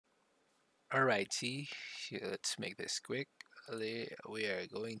Alrighty, let's make this quick. We are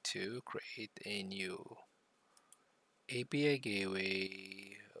going to create a new API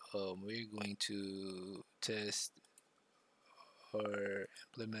Gateway. We're going to test or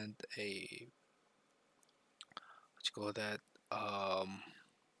implement a what you call that? Um,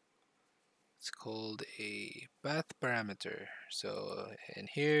 it's called a path parameter. So in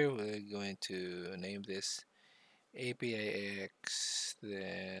here we're going to name this API X.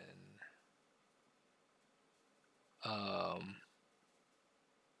 Then um,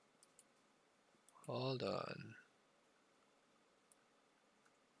 hold on.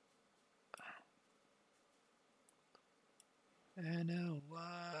 And I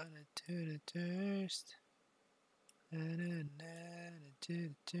wanna do the thirst. And I do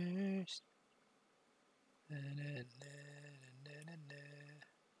the thirst.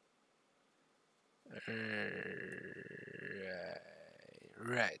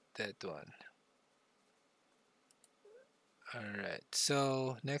 Right, that one. Alright,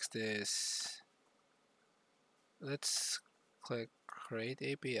 so next is let's click create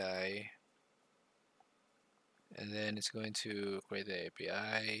API, and then it's going to create the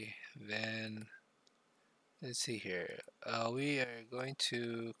API. Then let's see here. We are going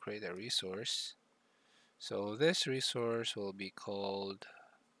to create a resource. So this resource will be called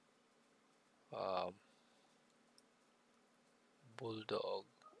um, Bulldog,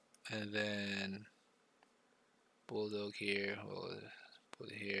 and then Bulldog here. We'll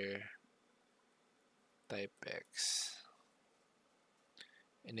put here type X.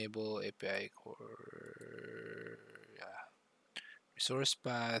 Enable API core. Yeah. Resource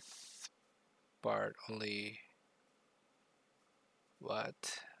path part only.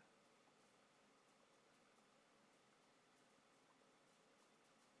 What?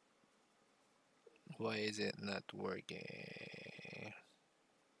 Why is it not working?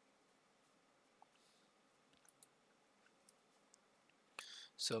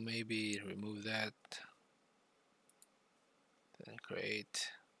 So maybe remove that. Then create.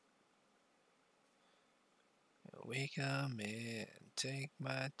 We come in. Take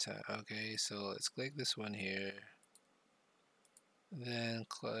my time. Okay, so let's click this one here. Then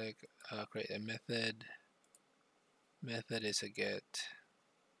click create a method. Method is a get.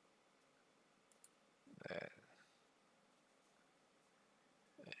 Uh,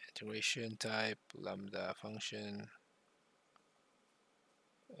 Integration type lambda function.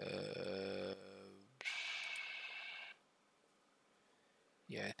 Uh,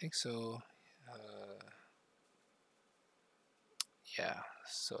 yeah, I think so. Uh, yeah,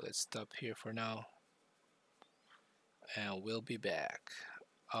 so let's stop here for now, and we'll be back.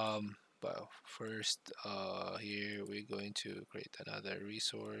 But first, here we're going to create another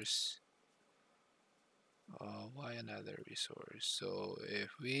resource. Why another resource? So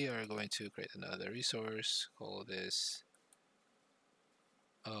if we are going to create another resource, call this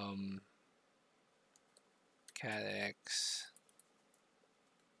um, catx.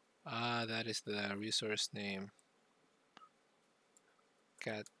 That is the resource name,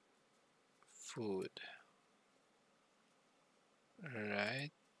 cat food.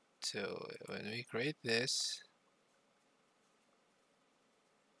 Alright, so when we create this,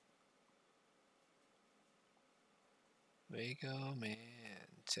 we go man,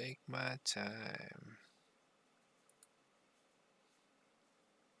 take my time.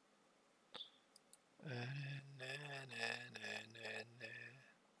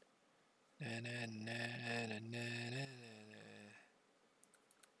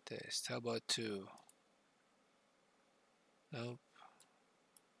 Test. How about two? Nope.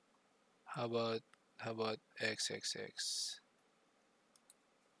 How about XXX?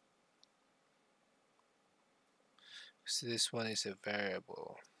 So this one is a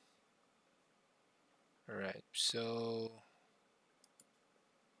variable. Alright, so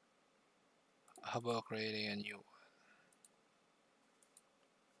how about creating a new one?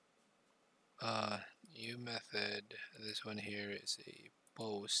 New method. This one here is a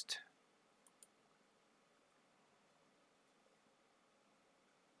post.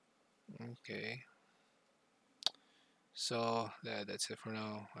 Okay. So that's it for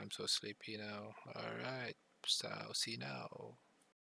now. I'm so sleepy now. Alright, so see now.